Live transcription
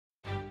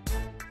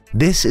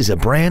This is a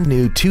brand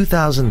new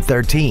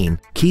 2013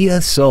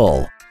 Kia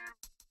Soul.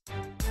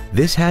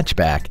 This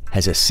hatchback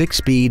has a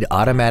 6-speed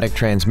automatic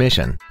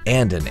transmission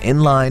and an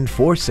inline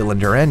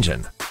 4-cylinder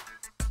engine.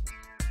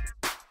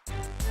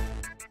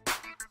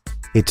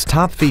 Its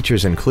top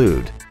features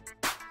include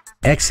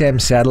XM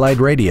satellite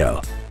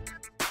radio,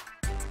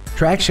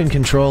 traction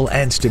control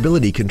and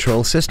stability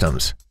control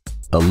systems,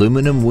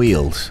 aluminum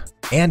wheels,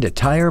 and a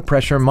tire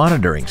pressure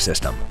monitoring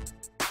system.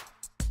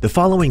 The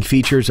following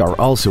features are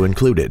also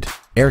included: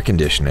 air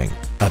conditioning,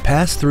 a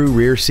pass-through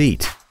rear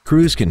seat,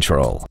 cruise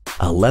control,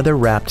 a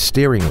leather-wrapped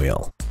steering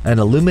wheel, an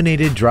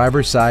illuminated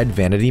driver's side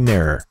vanity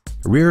mirror,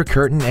 rear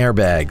curtain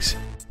airbags,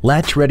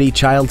 latch-ready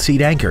child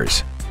seat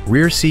anchors,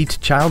 rear seat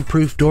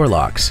child-proof door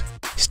locks,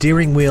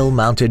 steering wheel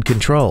mounted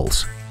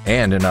controls,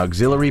 and an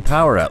auxiliary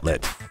power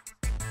outlet.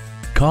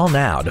 Call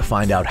now to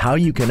find out how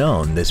you can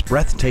own this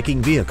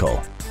breathtaking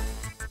vehicle.